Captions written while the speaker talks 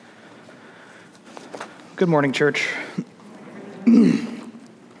Good morning, church.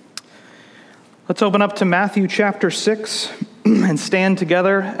 Let's open up to Matthew chapter 6 and stand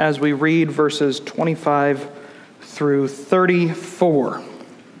together as we read verses 25 through 34.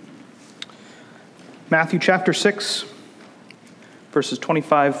 Matthew chapter 6, verses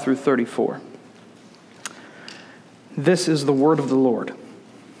 25 through 34. This is the word of the Lord.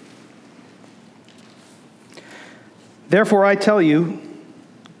 Therefore I tell you,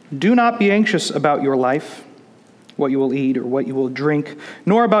 do not be anxious about your life, what you will eat or what you will drink,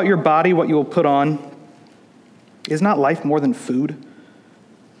 nor about your body, what you will put on. Is not life more than food,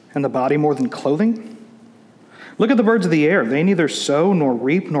 and the body more than clothing? Look at the birds of the air. They neither sow nor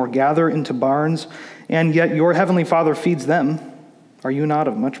reap nor gather into barns, and yet your heavenly Father feeds them. Are you not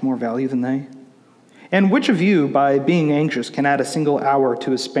of much more value than they? And which of you, by being anxious, can add a single hour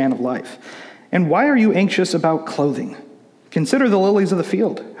to his span of life? And why are you anxious about clothing? Consider the lilies of the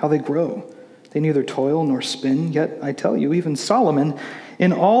field, how they grow. They neither toil nor spin, yet I tell you, even Solomon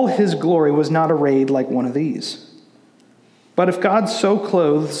in all his glory was not arrayed like one of these. But if God so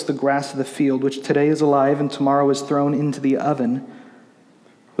clothes the grass of the field, which today is alive and tomorrow is thrown into the oven,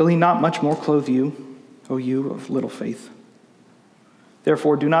 will he not much more clothe you, O you of little faith?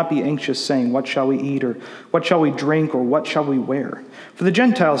 Therefore, do not be anxious, saying, what shall we eat, or what shall we drink, or what shall we wear? For the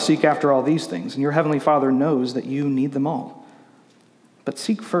Gentiles seek after all these things, and your heavenly Father knows that you need them all. But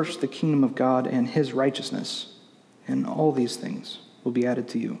seek first the kingdom of God and his righteousness, and all these things will be added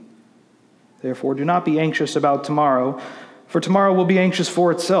to you. Therefore, do not be anxious about tomorrow, for tomorrow will be anxious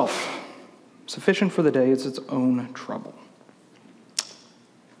for itself. Sufficient for the day is its own trouble.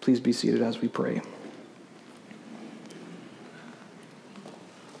 Please be seated as we pray.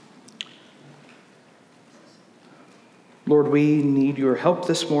 Lord, we need your help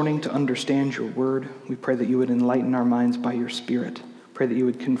this morning to understand your word. We pray that you would enlighten our minds by your Spirit. Pray that you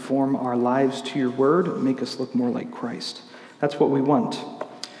would conform our lives to your word and make us look more like Christ. That's what we want.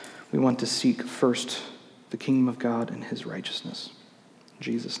 We want to seek first the kingdom of God and his righteousness. In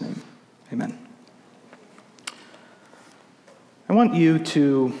Jesus' name, amen. I want you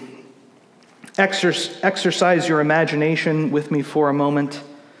to exercise your imagination with me for a moment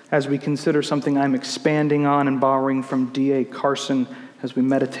as we consider something I'm expanding on and borrowing from D.A. Carson as we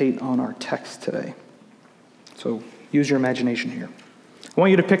meditate on our text today. So use your imagination here. I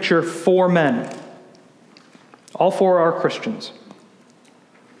want you to picture four men. All four are Christians.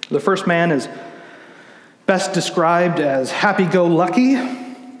 The first man is best described as happy-go-lucky,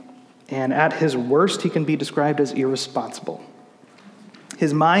 and at his worst, he can be described as irresponsible.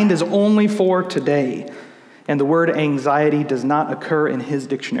 His mind is only for today, and the word anxiety does not occur in his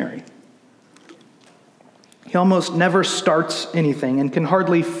dictionary. He almost never starts anything and can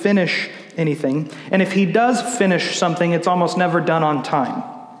hardly finish anything. And if he does finish something, it's almost never done on time.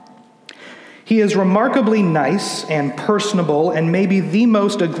 He is remarkably nice and personable and maybe the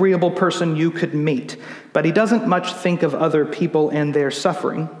most agreeable person you could meet. But he doesn't much think of other people and their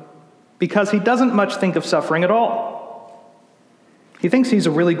suffering because he doesn't much think of suffering at all. He thinks he's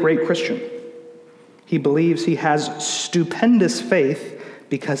a really great Christian. He believes he has stupendous faith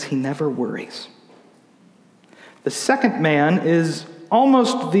because he never worries. The second man is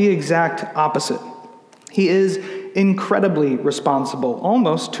almost the exact opposite. He is incredibly responsible,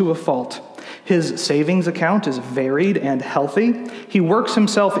 almost to a fault. His savings account is varied and healthy. He works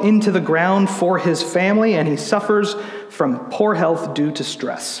himself into the ground for his family, and he suffers from poor health due to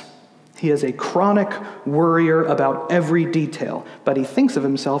stress. He is a chronic worrier about every detail, but he thinks of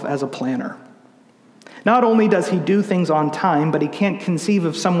himself as a planner. Not only does he do things on time, but he can't conceive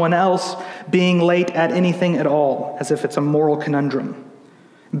of someone else being late at anything at all, as if it's a moral conundrum.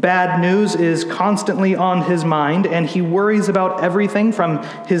 Bad news is constantly on his mind, and he worries about everything from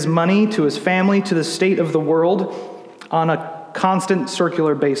his money to his family to the state of the world on a constant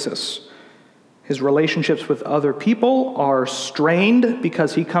circular basis. His relationships with other people are strained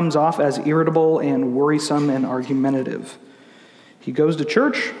because he comes off as irritable and worrisome and argumentative. He goes to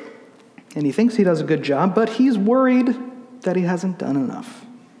church, and he thinks he does a good job, but he's worried that he hasn't done enough.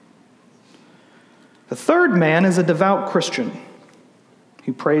 The third man is a devout Christian.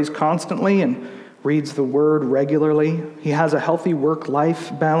 He prays constantly and reads the word regularly. He has a healthy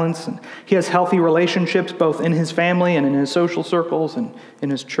work-life balance, and he has healthy relationships both in his family and in his social circles and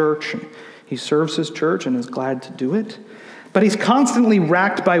in his church. And he serves his church and is glad to do it. But he's constantly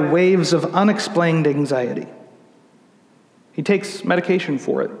racked by waves of unexplained anxiety. He takes medication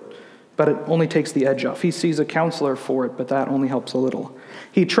for it, but it only takes the edge off. He sees a counselor for it, but that only helps a little.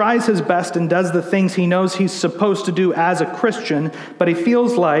 He tries his best and does the things he knows he's supposed to do as a Christian, but he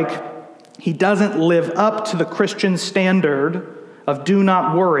feels like he doesn't live up to the Christian standard of do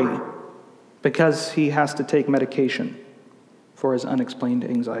not worry. because he has to take medication for his unexplained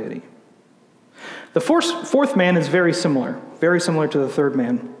anxiety. The fourth man is very similar to the third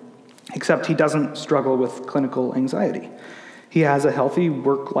man, except he doesn't struggle with clinical anxiety. He has a healthy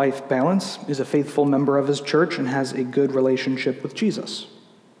work-life balance, is a faithful member of his church, and has a good relationship with Jesus,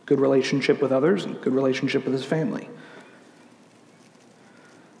 good relationship with others, and good relationship with his family.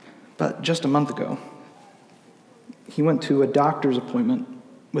 But just a month ago, he went to a doctor's appointment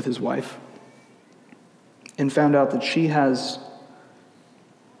with his wife and found out that she has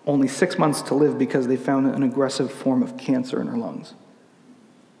only 6 months to live because they found an aggressive form of cancer in her lungs.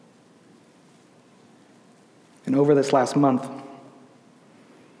 And over this last month,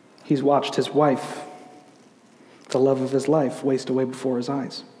 he's watched his wife, the love of his life, waste away before his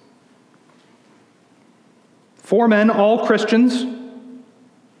eyes. 4 men, all Christians,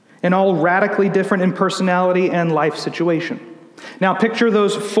 and all radically different in personality and life situation. Now picture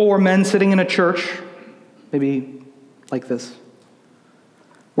those 4 men sitting in a church, maybe like this,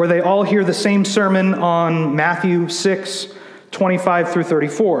 where they all hear the same sermon on Matthew 6:25 through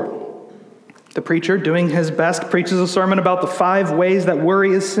 34. The preacher, doing his best, preaches a sermon about the 5 ways that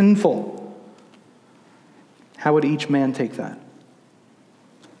worry is sinful. How would each man take that?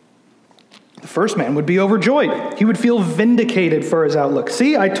 The first man would be overjoyed. He would feel vindicated for his outlook.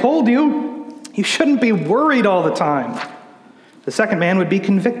 See, I told you, you shouldn't be worried all the time. The second man would be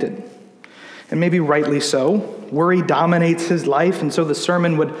convicted, and maybe rightly so. Worry dominates his life, and so the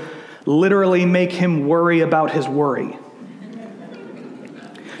sermon would literally make him worry about his worry.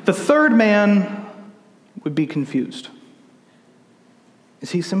 The third man would be confused.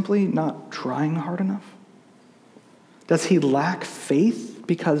 Is he simply not trying hard enough? Does he lack faith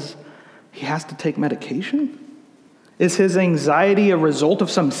because he has to take medication? Is his anxiety a result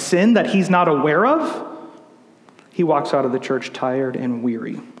of some sin that he's not aware of? He walks out of the church tired and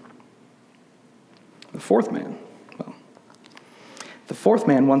weary. The fourth man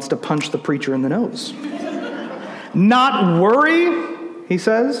wants to punch the preacher in the nose. Not worry, he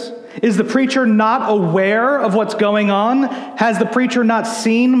says. Is the preacher not aware of what's going on? Has the preacher not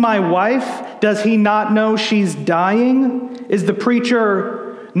seen my wife? Does he not know she's dying? Is the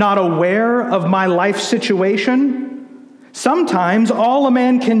preacher not aware of my life situation? Sometimes all a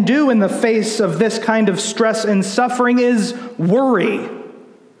man can do in the face of this kind of stress and suffering is worry.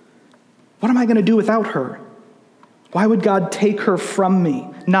 What am I going to do without her? Why would God take her from me?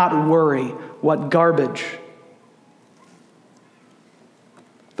 Not worry. What garbage.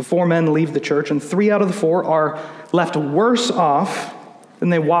 The 4 men leave the church, and 3 out of the 4 are left worse off than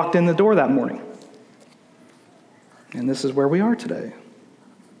they walked in the door that morning. And this is where we are today.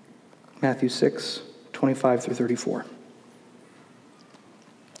 Matthew 6:25 through 34.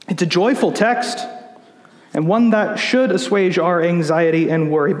 It's a joyful text, and one that should assuage our anxiety and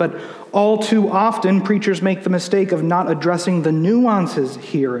worry, but all too often preachers make the mistake of not addressing the nuances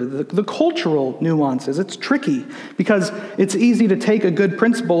here, the cultural nuances. It's tricky because it's easy to take a good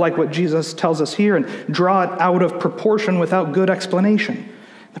principle like what Jesus tells us here and draw it out of proportion without good explanation.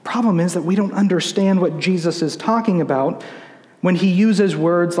 The problem is that we don't understand what Jesus is talking about when he uses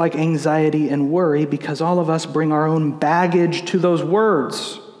words like anxiety and worry, because all of us bring our own baggage to those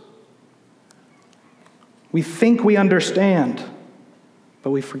words. We think we understand,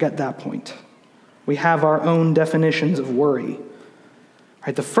 but we forget that point. We have our own definitions of worry.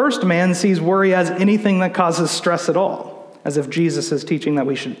 Right? The first man sees worry as anything that causes stress at all, as if Jesus is teaching that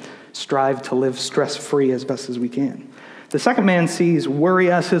we should strive to live stress-free as best as we can. The second man sees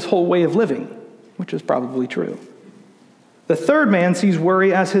worry as his whole way of living, which is probably true. The third man sees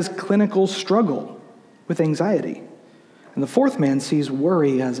worry as his clinical struggle with anxiety. And the fourth man sees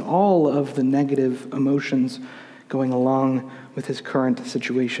worry as all of the negative emotions going along with his current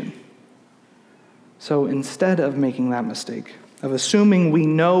situation. So instead of making that mistake, of assuming we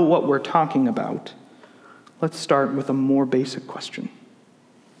know what we're talking about, let's start with a more basic question.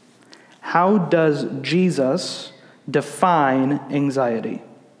 How does Jesus define anxiety?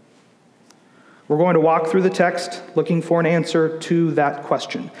 We're going to walk through the text looking for an answer to that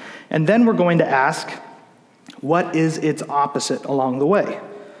question. And then we're going to ask, what is its opposite along the way?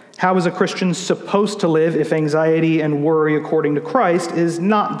 How is a Christian supposed to live if anxiety and worry, according to Christ, is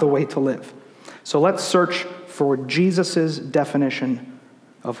not the way to live? So let's search for Jesus' definition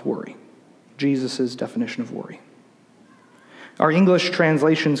of worry. Jesus' definition of worry. Our English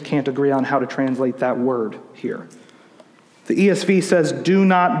translations can't agree on how to translate that word here. The ESV says, do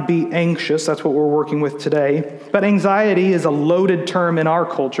not be anxious. That's what we're working with today. But anxiety is a loaded term in our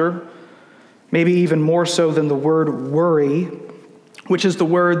culture, maybe even more so than the word worry, which is the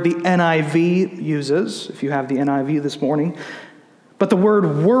word the NIV uses, if you have the NIV this morning. But the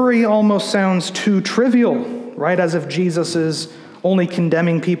word worry almost sounds too trivial, right? As if Jesus is only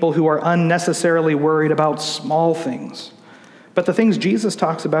condemning people who are unnecessarily worried about small things. But the things Jesus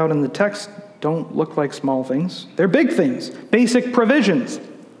talks about in the text don't look like small things. They're big things, basic provisions,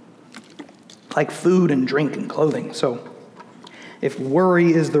 like food and drink and clothing. So if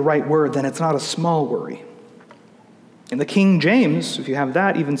worry is the right word, then it's not a small worry. And the King James, if you have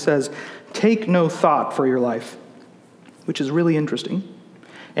that, even says, take no thought for your life, which is really interesting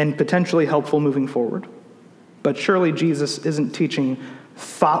and potentially helpful moving forward. But surely Jesus isn't teaching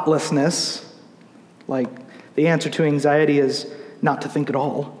thoughtlessness, like the answer to anxiety is not to think at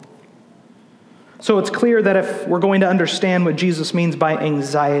all. So it's clear that if we're going to understand what Jesus means by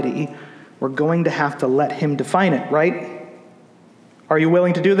anxiety, we're going to have to let him define it, right? Are you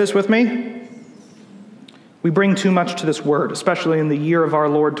willing to do this with me? We bring too much to this word, especially in the year of our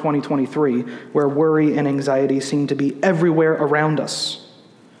Lord 2023, where worry and anxiety seem to be everywhere around us.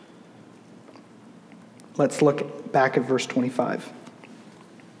 Let's look back at verse 25.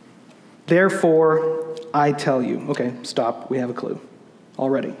 Therefore, I tell you. Okay, stop. We have a clue.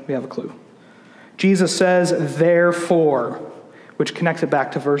 Already, we have a clue. Jesus says, therefore, which connects it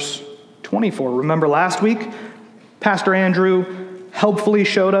back to verse 24. Remember last week, Pastor Andrew helpfully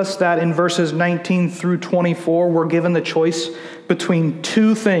showed us that in verses 19 through 24, we're given the choice between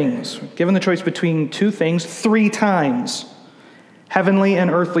two things. Given the choice between two things 3 times. Heavenly and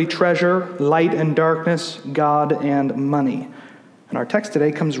earthly treasure, light and darkness, God and money. And our text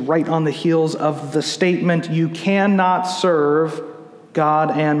today comes right on the heels of the statement, you cannot serve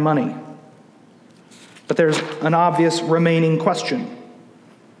God and money. But there's an obvious remaining question.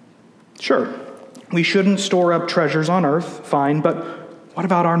 Sure, we shouldn't store up treasures on earth, fine, but what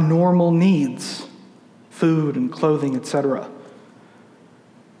about our normal needs? Food and clothing, etc.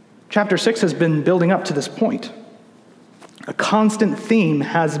 Chapter 6 has been building up to this point. A constant theme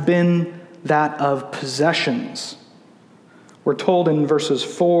has been that of possessions. We're told in verses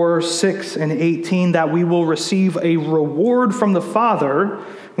 4, 6, and 18 that we will receive a reward from the Father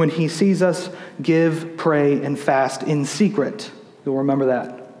when he sees us give, pray, and fast in secret. You'll remember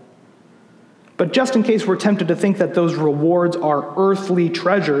that. But just in case we're tempted to think that those rewards are earthly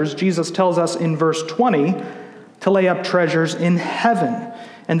treasures, Jesus tells us in verse 20 to lay up treasures in heaven.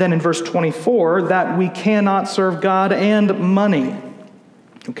 And then in verse 24 that we cannot serve God and money.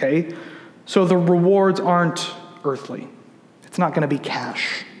 Okay? So the rewards aren't earthly. It's not going to be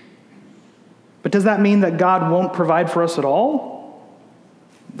cash. But does that mean that God won't provide for us at all?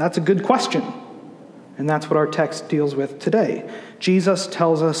 That's a good question. And that's what our text deals with today. Jesus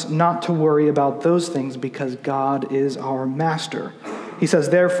tells us not to worry about those things because God is our master. He says,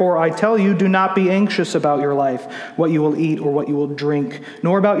 therefore, I tell you, do not be anxious about your life, what you will eat or what you will drink,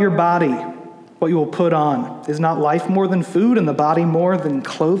 nor about your body, what you will put on. Is not life more than food and the body more than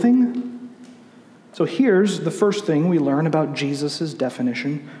clothing? So here's the first thing we learn about Jesus'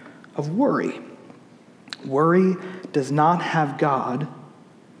 definition of worry. Worry does not have God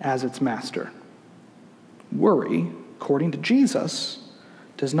as its master. Worry, according to Jesus,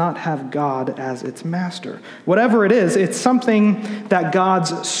 does not have God as its master. Whatever it is, it's something that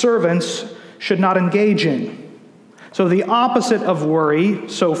God's servants should not engage in. So the opposite of worry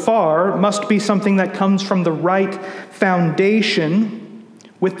so far must be something that comes from the right foundation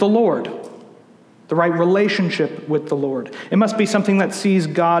with the Lord, the right relationship with the Lord. It must be something that sees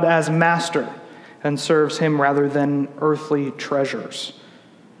God as master and serves him rather than earthly treasures.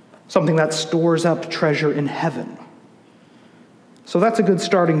 Something that stores up treasure in heaven. So that's a good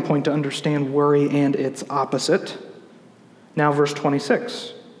starting point to understand worry and its opposite. Now verse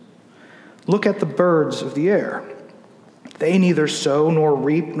 26. Look at the birds of the air. They neither sow nor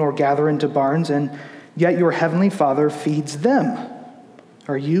reap nor gather into barns, and yet your heavenly Father feeds them.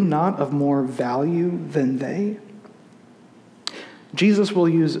 Are you not of more value than they? Jesus will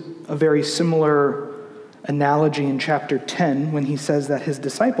use a very similar analogy in chapter 10 when he says that his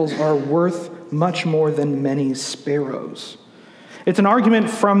disciples are worth much more than many sparrows. It's an argument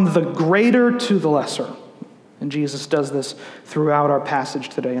from the greater to the lesser. And Jesus does this throughout our passage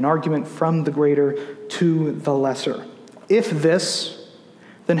today, an argument from the greater to the lesser. If this,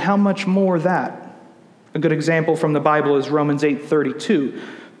 then how much more that? A good example from the Bible is Romans 8:32.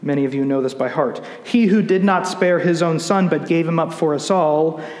 Many of you know this by heart. He who did not spare his own son, but gave him up for us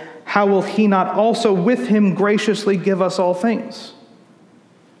all, how will he not also with him graciously give us all things?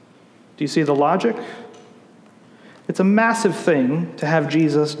 Do you see the logic? It's a massive thing to have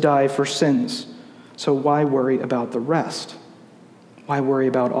Jesus die for sins. So why worry about the rest? Why worry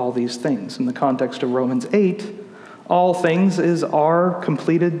about all these things? In the context of Romans 8, all things is our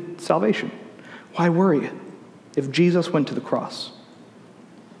completed salvation. Why worry if Jesus went to the cross?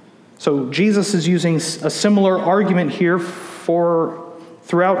 So Jesus is using a similar argument here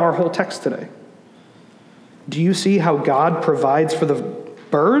throughout our whole text today. Do you see how God provides for the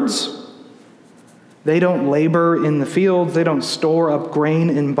birds? They don't labor in the fields, they don't store up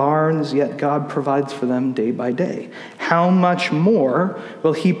grain in barns, yet God provides for them day by day. How much more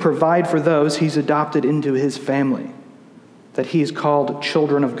will he provide for those he's adopted into his family, that he's called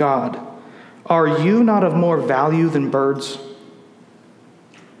children of God? Are you not of more value than birds?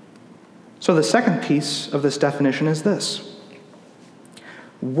 So the second piece of this definition is this: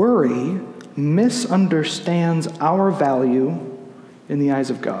 worry misunderstands our value in the eyes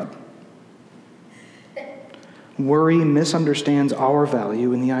of God. Worry misunderstands our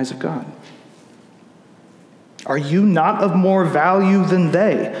value in the eyes of God. Are you not of more value than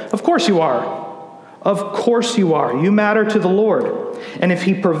they? Of course you are. Of course you are. You matter to the Lord. And if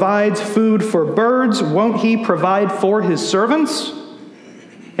he provides food for birds, won't he provide for his servants?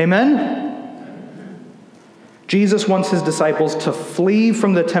 Amen? Jesus wants his disciples to flee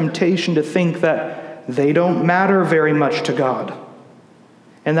from the temptation to think that they don't matter very much to God.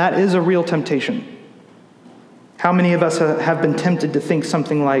 And that is a real temptation. How many of us have been tempted to think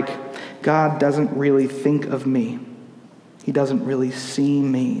something like, God doesn't really think of me. He doesn't really see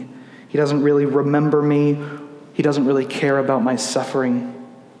me. He doesn't really remember me. He doesn't really care about my suffering.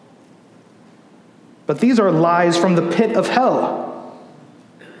 But these are lies from the pit of hell.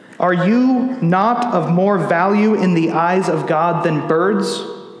 Are you not of more value in the eyes of God than birds?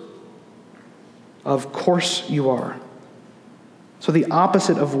 Of course you are. So the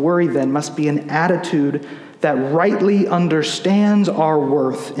opposite of worry then must be an attitude that rightly understands our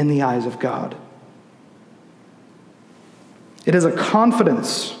worth in the eyes of God. It is a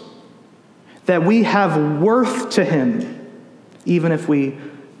confidence that we have worth to him, even if we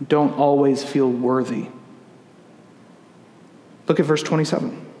don't always feel worthy. Look at verse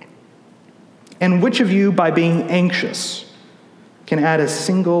 27. And which of you, by being anxious, can add a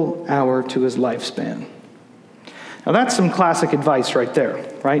single hour to his lifespan? Now that's some classic advice right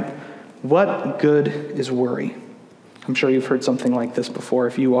there, right? What good is worry? I'm sure you've heard something like this before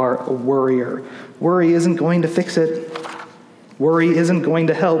if you are a worrier. Worry isn't going to fix it. Worry isn't going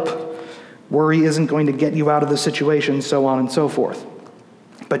to help. Worry isn't going to get you out of the situation, so on and so forth.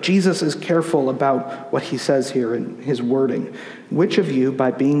 But Jesus is careful about what he says here in his wording. Which of you, by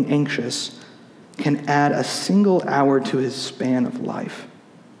being anxious, can add a single hour to his span of life?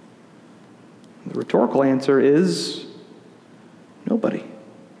 The rhetorical answer is nobody.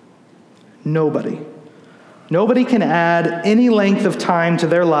 Nobody. Nobody can add any length of time to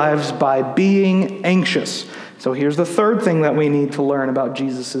their lives by being anxious. So here's the third thing that we need to learn about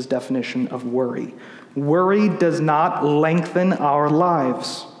Jesus' definition of worry. Worry does not lengthen our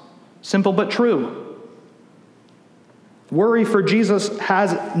lives. Simple but true. Worry for Jesus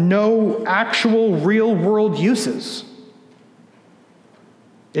has no actual real-world uses.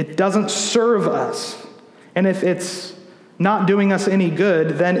 It doesn't serve us. And if it's not doing us any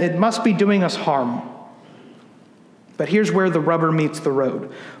good, then it must be doing us harm. But here's where the rubber meets the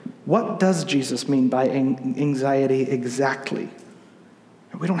road. What does Jesus mean by anxiety exactly?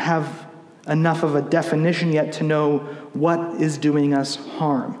 We don't have enough of a definition yet to know what is doing us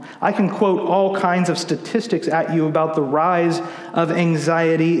harm. I can quote all kinds of statistics at you about the rise of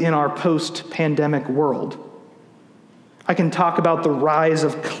anxiety in our post-pandemic world. I can talk about the rise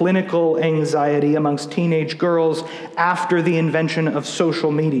of clinical anxiety amongst teenage girls after the invention of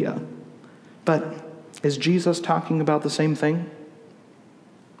social media. But is Jesus talking about the same thing?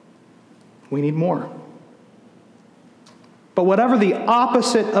 We need more. But whatever the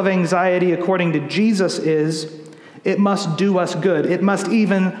opposite of anxiety according to Jesus is, it must do us good. It must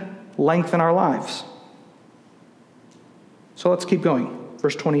even lengthen our lives. So let's keep going.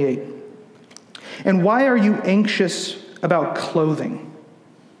 Verse 28. And why are you anxious about clothing?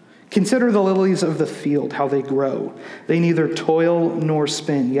 Consider the lilies of the field, how they grow. They neither toil nor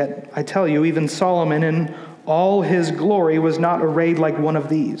spin. Yet I tell you, even Solomon in all his glory was not arrayed like one of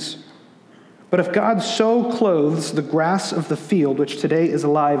these. But if God so clothes the grass of the field, which today is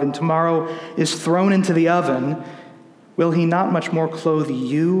alive and tomorrow is thrown into the oven, will he not much more clothe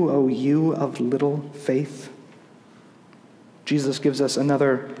you, O you of little faith? Jesus gives us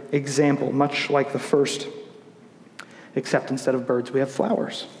another example, much like the first, except instead of birds, we have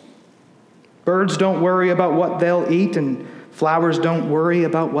flowers. Birds don't worry about what they'll eat, and flowers don't worry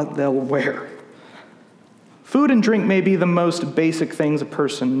about what they'll wear. Food and drink may be the most basic things a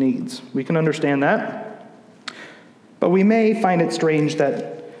person needs. We can understand that. But we may find it strange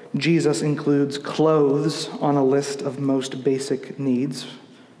that Jesus includes clothes on a list of most basic needs.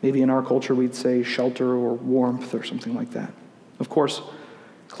 Maybe in our culture we'd say shelter or warmth or something like that. Of course,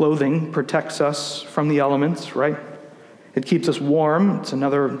 Clothing protects us from the elements, right? It keeps us warm. It's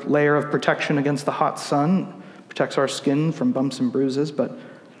another layer of protection against the hot sun. Protects our skin from bumps and bruises. But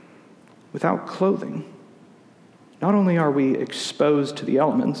without clothing, not only are we exposed to the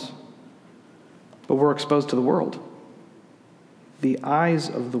elements, but we're exposed to the world, the eyes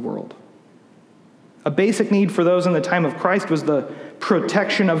of the world. A basic need for those in the time of Christ was the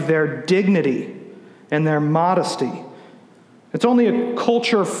protection of their dignity and their modesty. It's only a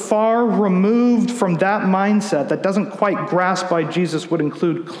culture far removed from that mindset that doesn't quite grasp why Jesus would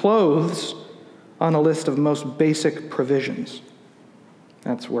include clothes on a list of most basic provisions.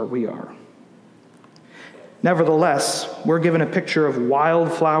 That's where we are. Nevertheless, we're given a picture of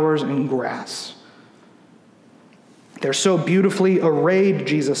wildflowers and grass. They're so beautifully arrayed,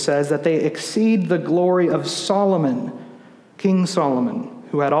 Jesus says, that they exceed the glory of Solomon, King Solomon,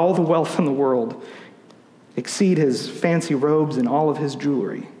 who had all the wealth in the world, exceed his fancy robes and all of his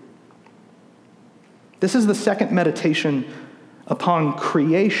jewelry. This is the second meditation upon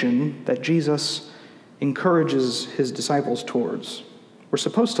creation that Jesus encourages his disciples towards. We're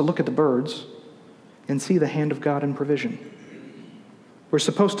supposed to look at the birds and see the hand of God in provision. We're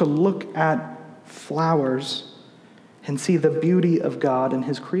supposed to look at flowers and see the beauty of God in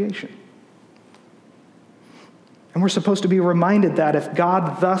his creation. And we're supposed to be reminded that if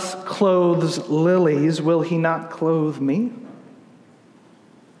God thus clothes lilies, will he not clothe me?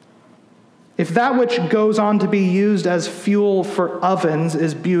 If that which goes on to be used as fuel for ovens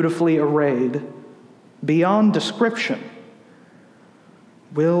is beautifully arrayed, beyond description,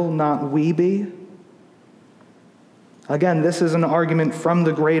 will not we be? Again, this is an argument from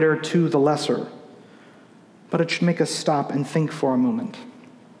the greater to the lesser, but it should make us stop and think for a moment.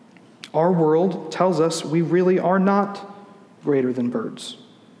 Our world tells us we really are not greater than birds,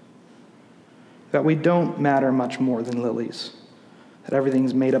 that we don't matter much more than lilies, that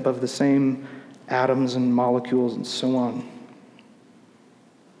everything's made up of the same atoms and molecules and so on.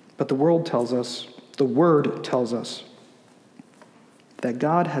 But the world tells us, the Word tells us, that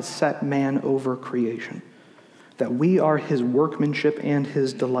God has set man over creation, that we are his workmanship and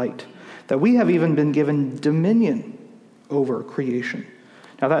his delight, that we have even been given dominion over creation.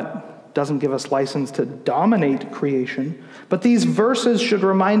 Now that doesn't give us license to dominate creation, but these verses should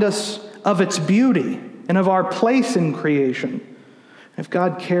remind us of its beauty and of our place in creation. If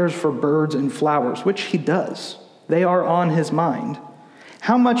God cares for birds and flowers, which he does, they are on his mind,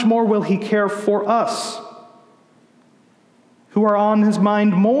 how much more will he care for us, who are on his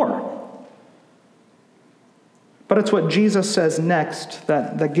mind more? But it's what Jesus says next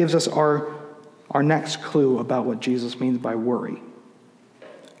that gives us our next clue about what Jesus means by worry.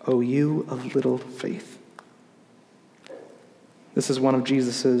 O you of little faith. This is one of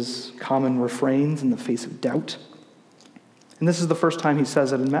Jesus' common refrains in the face of doubt. And this is the first time he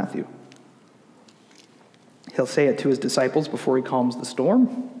says it in Matthew. He'll say it to his disciples before he calms the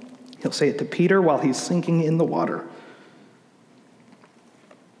storm. He'll say it to Peter while he's sinking in the water.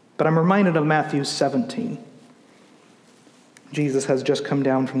 But I'm reminded of Matthew 17. Jesus has just come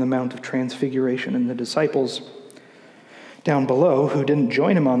down from the Mount of Transfiguration, and the disciples down below, who didn't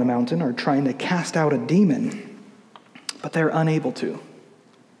join him on the mountain, are trying to cast out a demon, but they're unable to.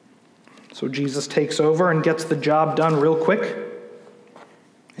 So Jesus takes over and gets the job done real quick,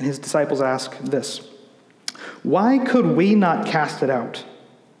 and his disciples ask this: "Why could we not cast it out?"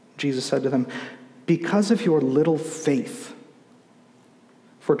 Jesus said to them, "Because of your little faith.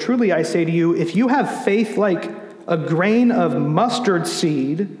 For truly I say to you, if you have faith like a grain of mustard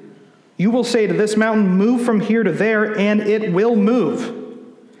seed, you will say to this mountain, 'Move from here to there,' and it will move,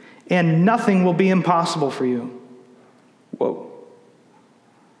 and nothing will be impossible for you." Whoa.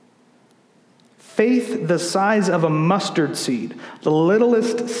 Faith the size of a mustard seed, the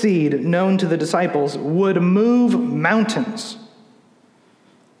littlest seed known to the disciples, would move mountains.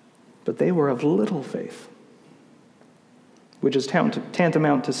 But they were of little faith, which is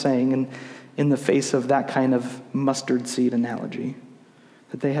tantamount to saying, in the face of that kind of mustard seed analogy,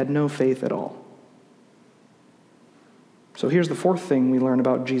 that they had no faith at all. So here's the fourth thing we learn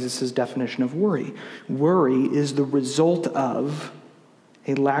about Jesus' definition of worry. Worry is the result of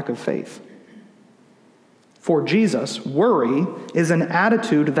a lack of faith. For Jesus, worry is an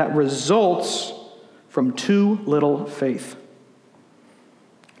attitude that results from too little faith.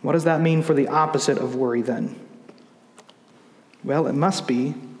 What does that mean for the opposite of worry then? Well, it must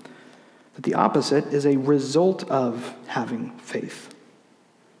be that the opposite is a result of having faith.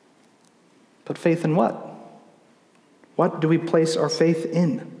 But faith in what? What do we place our faith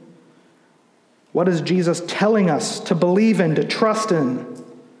in? What is Jesus telling us to believe in, to trust in?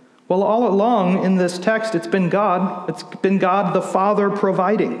 Well, all along in this text, it's been God. It's been God the Father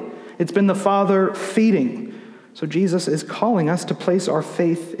providing. It's been the Father feeding. So Jesus is calling us to place our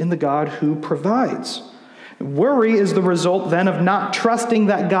faith in the God who provides. Worry is the result then of not trusting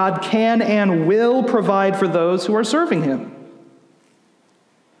that God can and will provide for those who are serving him.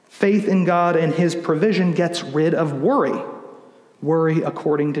 Faith in God and his provision gets rid of worry. Worry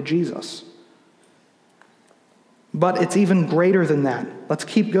according to Jesus. But it's even greater than that. Let's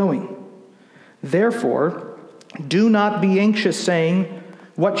keep going. Therefore, do not be anxious, saying,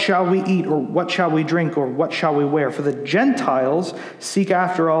 what shall we eat, or what shall we drink, or what shall we wear? For the Gentiles seek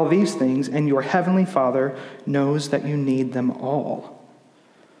after all these things, and your heavenly Father knows that you need them all.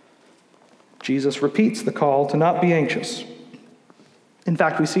 Jesus repeats the call to not be anxious. In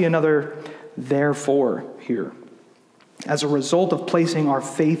fact, we see another therefore here. As a result of placing our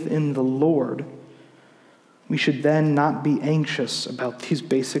faith in the Lord, we should then not be anxious about these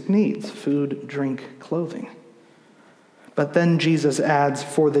basic needs: food, drink, clothing. But then Jesus adds,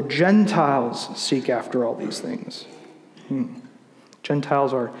 for the Gentiles seek after all these things.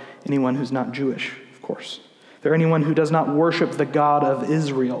 Gentiles are anyone who's not Jewish, of course. They're anyone who does not worship the God of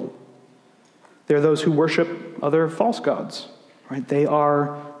Israel. They're those who worship other false gods, right? They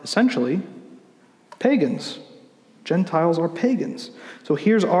are essentially pagans. Gentiles are pagans. So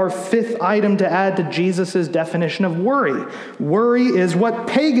here's our fifth item to add to Jesus' definition of worry. Worry is what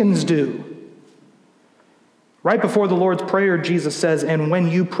pagans do. Right before the Lord's Prayer, Jesus says, and when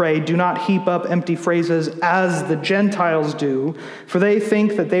you pray, do not heap up empty phrases as the Gentiles do, for they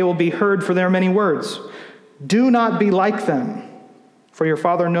think that they will be heard for their many words. Do not be like them, for your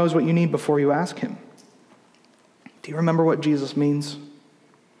Father knows what you need before you ask him. Do you remember what Jesus means?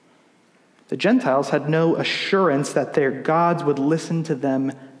 The Gentiles had no assurance that their gods would listen to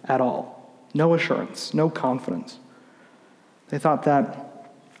them at all. No assurance, no confidence. They thought that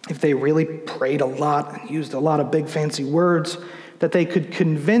if they really prayed a lot and used a lot of big fancy words, that they could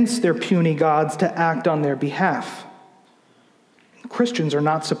convince their puny gods to act on their behalf. Christians are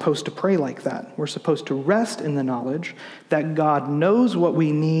not supposed to pray like that. We're supposed to rest in the knowledge that God knows what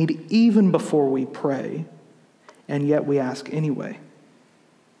we need even before we pray, and yet we ask anyway.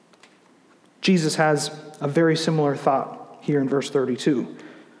 Jesus has a very similar thought here in verse 32.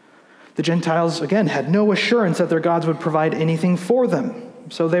 The Gentiles, again, had no assurance that their gods would provide anything for them.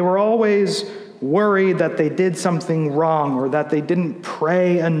 So they were always worried that they did something wrong, or that they didn't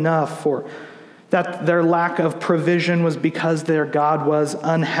pray enough, or that their lack of provision was because their God was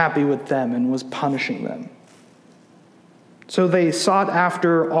unhappy with them and was punishing them. So they sought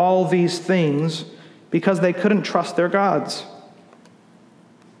after all these things because they couldn't trust their gods.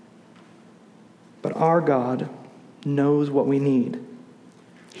 But our God knows what we need.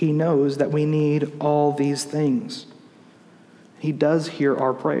 He knows that we need all these things. He does hear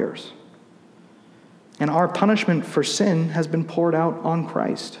our prayers. And our punishment for sin has been poured out on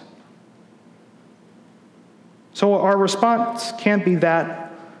Christ. So our response can't be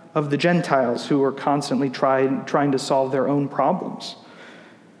that of the Gentiles who are constantly trying to solve their own problems.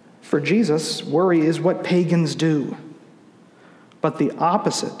 For Jesus, worry is what pagans do. But the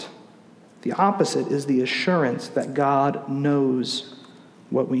opposite is the assurance that God knows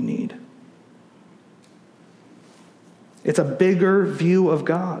what we need. It's a bigger view of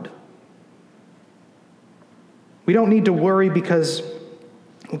God. We don't need to worry because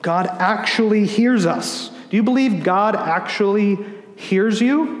God actually hears us. Do you believe God actually hears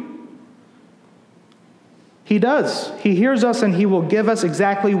you? He does. He hears us, and he will give us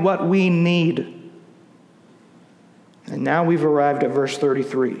exactly what we need. And now we've arrived at verse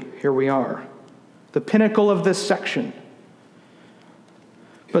 33. Here we are, the pinnacle of this section.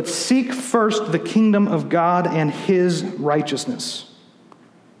 But seek first the kingdom of God and his righteousness,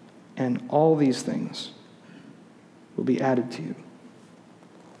 and all these things will be added to you.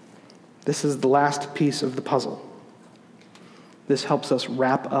 This is the last piece of the puzzle. This helps us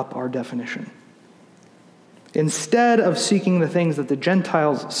wrap up our definition. Instead of seeking the things that the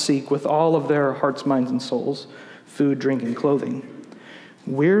Gentiles seek with all of their hearts, minds, and souls, food, drink, and clothing,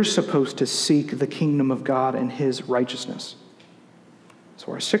 we're supposed to seek the kingdom of God and his righteousness.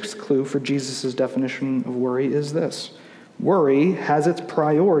 So our sixth clue for Jesus' definition of worry is this: worry has its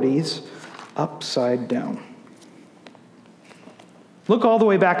priorities upside down. Look all the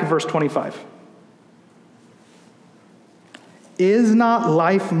way back at verse 25. Is not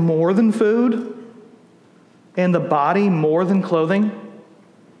life more than food, and the body more than clothing?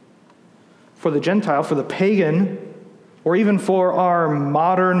 For the Gentile, for the pagan, or even for our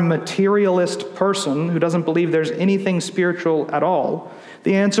modern materialist person who doesn't believe there's anything spiritual at all,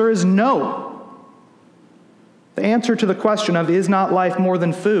 the answer is no. The answer to the question of is not life more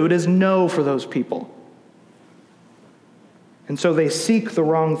than food is no for those people. And so they seek the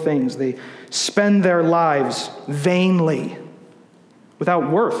wrong things. They spend their lives vainly, without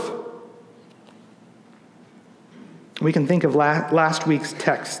worth. We can think of last week's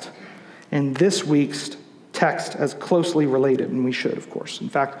text and this week's text as closely related, and we should, of course. In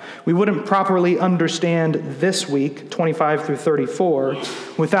fact, we wouldn't properly understand this week, 25 through 34,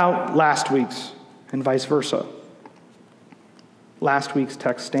 without last week's, and vice versa. Last week's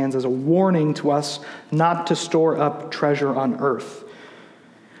text stands as a warning to us not to store up treasure on earth.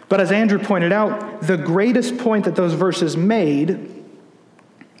 But as Andrew pointed out, the greatest point that those verses made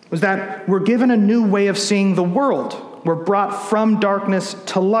was that we're given a new way of seeing the world. We're brought from darkness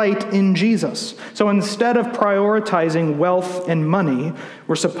to light in Jesus. So instead of prioritizing wealth and money,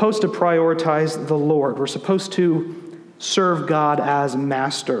 we're supposed to prioritize the Lord. We're supposed to serve God as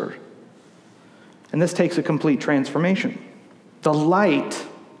master. And this takes a complete transformation. The light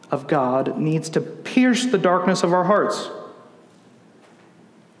of God needs to pierce the darkness of our hearts.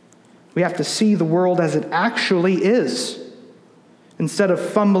 We have to see the world as it actually is, instead of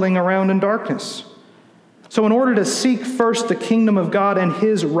fumbling around in darkness. So in order to seek first the kingdom of God and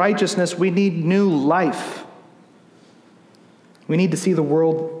his righteousness, we need new life. We need to see the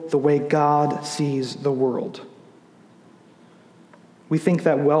world the way God sees the world. We think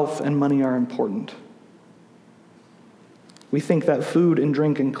that wealth and money are important. We think that food and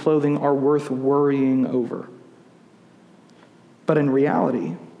drink and clothing are worth worrying over. But in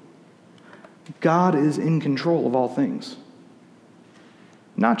reality, God is in control of all things.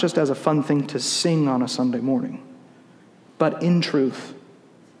 Not just as a fun thing to sing on a Sunday morning, but in truth,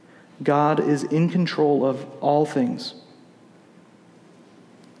 God is in control of all things.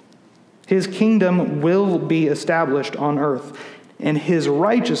 His kingdom will be established on earth, and his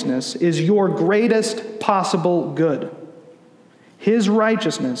righteousness is your greatest possible good. His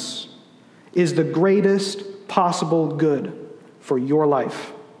righteousness is the greatest possible good for your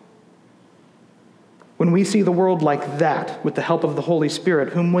life. When we see the world like that, with the help of the Holy Spirit,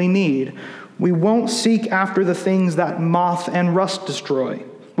 whom we need, we won't seek after the things that moth and rust destroy.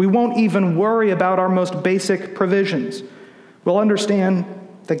 We won't even worry about our most basic provisions. We'll understand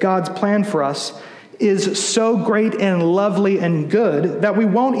that God's plan for us is so great and lovely and good that we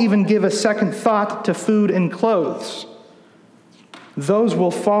won't even give a second thought to food and clothes. Those will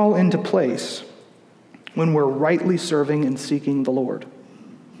fall into place when we're rightly serving and seeking the Lord.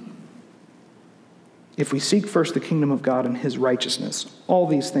 If we seek first the kingdom of God and his righteousness, all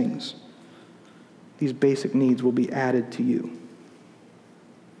these things, these basic needs will be added to you.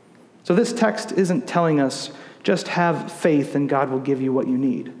 So this text isn't telling us just have faith and God will give you what you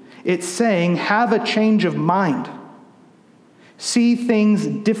need. It's saying have a change of mind. See things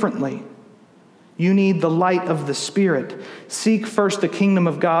differently. You need the light of the Spirit. Seek first the kingdom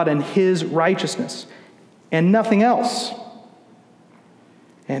of God and his righteousness, and nothing else.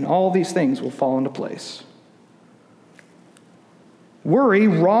 And all these things will fall into place. Worry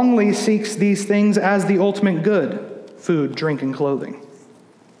wrongly seeks these things as the ultimate good: food, drink, and clothing.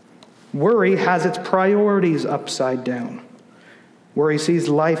 Worry has its priorities upside down. Worry sees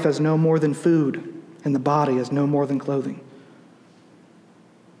life as no more than food and the body as no more than clothing.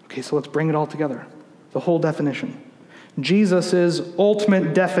 Okay, so let's bring it all together. The whole definition. Jesus'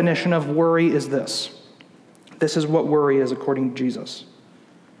 ultimate definition of worry is this. This is what worry is according to Jesus.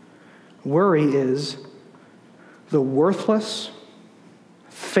 Worry is the worthless,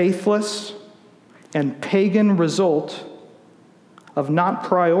 faithless, and pagan result of not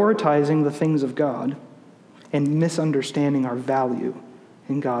prioritizing the things of God and misunderstanding our value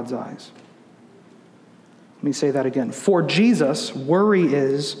in God's eyes. Let me say that again. For Jesus, worry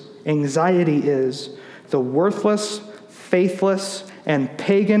is, anxiety is, the worthless, faithless, and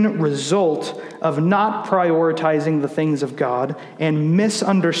pagan result of not prioritizing the things of God and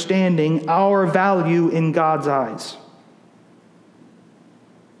misunderstanding our value in God's eyes.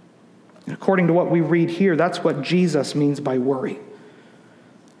 And according to what we read here, that's what Jesus means by worry.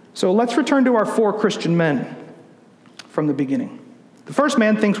 So let's return to our four Christian men from the beginning. The first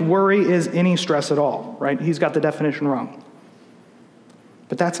man thinks worry is any stress at all, right? He's got the definition wrong.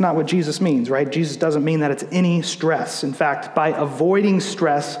 But that's not what Jesus means, right? Jesus doesn't mean that it's any stress. In fact, by avoiding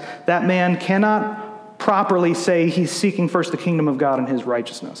stress, that man cannot properly say he's seeking first the kingdom of God and his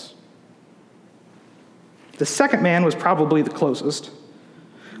righteousness. The second man was probably the closest,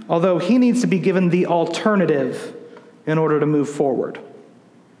 although he needs to be given the alternative in order to move forward.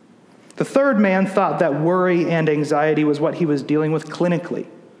 The third man thought that worry and anxiety was what he was dealing with clinically,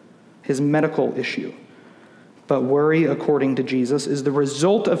 his medical issue. But worry, according to Jesus, is the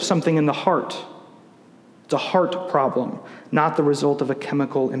result of something in the heart. It's a heart problem, not the result of a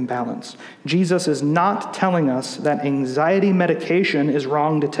chemical imbalance. Jesus is not telling us that anxiety medication is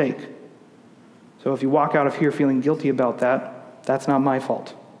wrong to take. So if you walk out of here feeling guilty about that, that's not my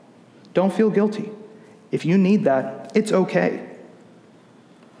fault. Don't feel guilty. If you need that, it's okay.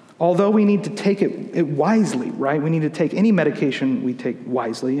 Although we need to take it wisely, right? We need to take any medication we take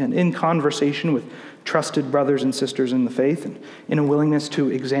wisely and in conversation with trusted brothers and sisters in the faith and in a willingness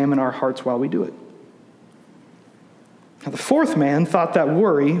to examine our hearts while we do it. Now, the fourth man thought that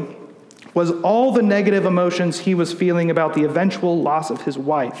worry was all the negative emotions he was feeling about the eventual loss of his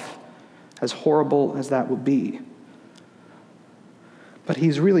wife, as horrible as that would be. But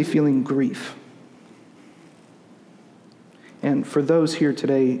he's really feeling grief. And for those here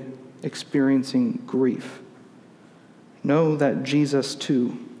today experiencing grief, know that Jesus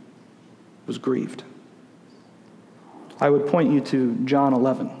too was grieved. I would point you to John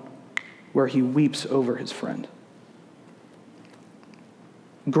 11, where he weeps over his friend.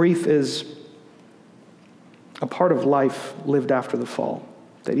 Grief is a part of life lived after the fall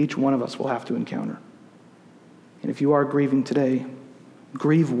that each one of us will have to encounter. And if you are grieving today,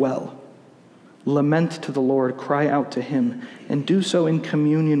 grieve well. Lament to the Lord, cry out to him, and do so in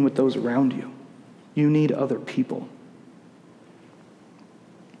communion with those around you. You need other people.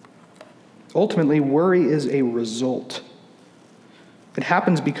 Ultimately, worry is a result. It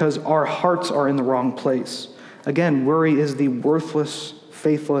happens because our hearts are in the wrong place. Again, worry is the worthless,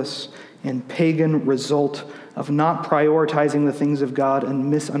 faithless, and pagan result of not prioritizing the things of God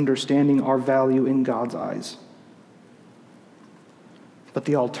and misunderstanding our value in God's eyes. But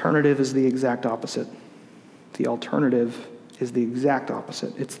the alternative is the exact opposite. The alternative is the exact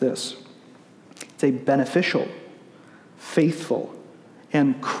opposite. It's this. It's a beneficial, faithful,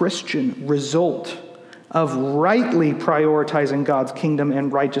 and Christian result of rightly prioritizing God's kingdom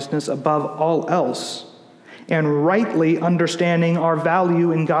and righteousness above all else, and rightly understanding our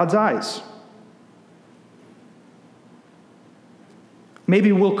value in God's eyes.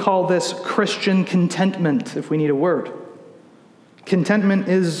 Maybe we'll call this Christian contentment if we need a word. Contentment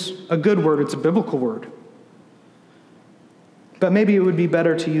is a good word. It's a biblical word. But maybe it would be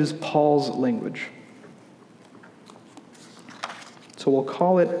better to use Paul's language. So we'll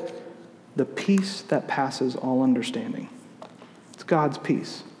call it the peace that passes all understanding. It's God's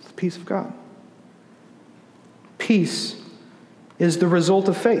peace. It's the peace of God. Peace is the result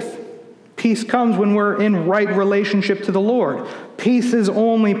of faith. Peace comes when we're in right relationship to the Lord. Peace is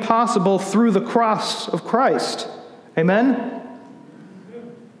only possible through the cross of Christ. Amen?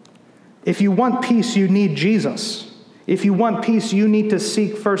 If you want peace, you need Jesus. If you want peace, you need to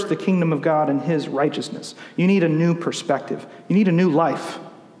seek first the kingdom of God and his righteousness. You need a new perspective. You need a new life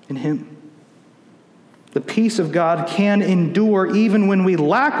in him. The peace of God can endure even when we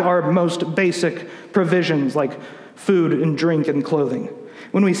lack our most basic provisions like food and drink and clothing.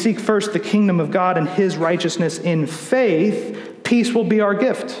 When we seek first the kingdom of God and his righteousness in faith, peace will be our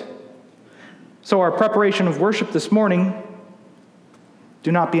gift. So our preparation of worship this morning,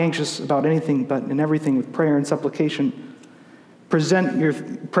 do not be anxious about anything, but in everything with prayer and supplication, present your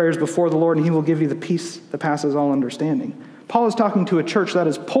prayers before the Lord and he will give you the peace that passes all understanding. Paul is talking to a church that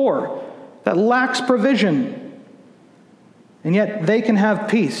is poor, that lacks provision, and yet they can have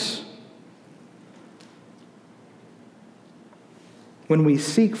peace. When we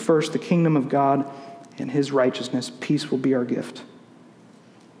seek first the kingdom of God and his righteousness, peace will be our gift.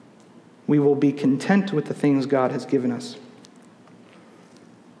 We will be content with the things God has given us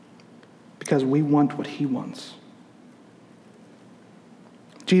because we want what he wants.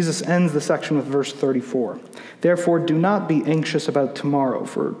 Jesus ends the section with verse 34. Therefore, do not be anxious about tomorrow,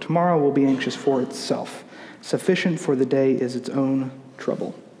 for tomorrow will be anxious for itself. Sufficient for the day is its own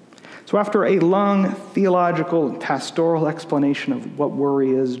trouble. So after a long theological and pastoral explanation of what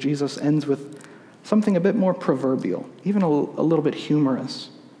worry is, Jesus ends with something a bit more proverbial, even a little bit humorous.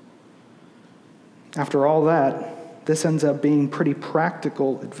 After all that, this ends up being pretty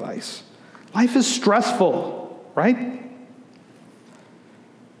practical advice. Life is stressful, right?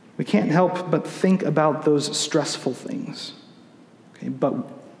 We can't help but think about those stressful things. Okay, but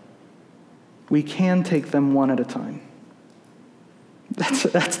we can take them one at a time.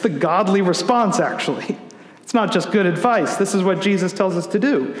 That's the godly response, actually. It's not just good advice. This is what Jesus tells us to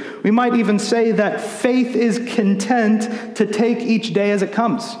do. We might even say that faith is content to take each day as it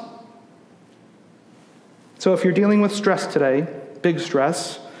comes. So if you're dealing with stress today, big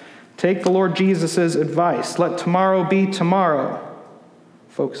stress, take the Lord Jesus' advice. Let tomorrow be tomorrow.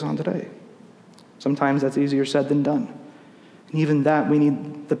 Focus on today. Sometimes that's easier said than done. And even that we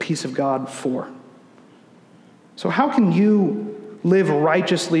need the peace of God for. So how can you live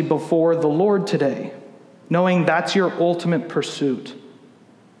righteously before the Lord today? knowing that's your ultimate pursuit.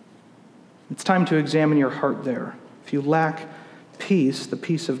 It's time to examine your heart there. If you lack peace, the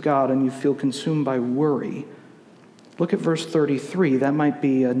peace of God, and you feel consumed by worry, look at verse 33. That might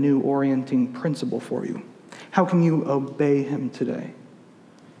be a new orienting principle for you. How can you obey him today?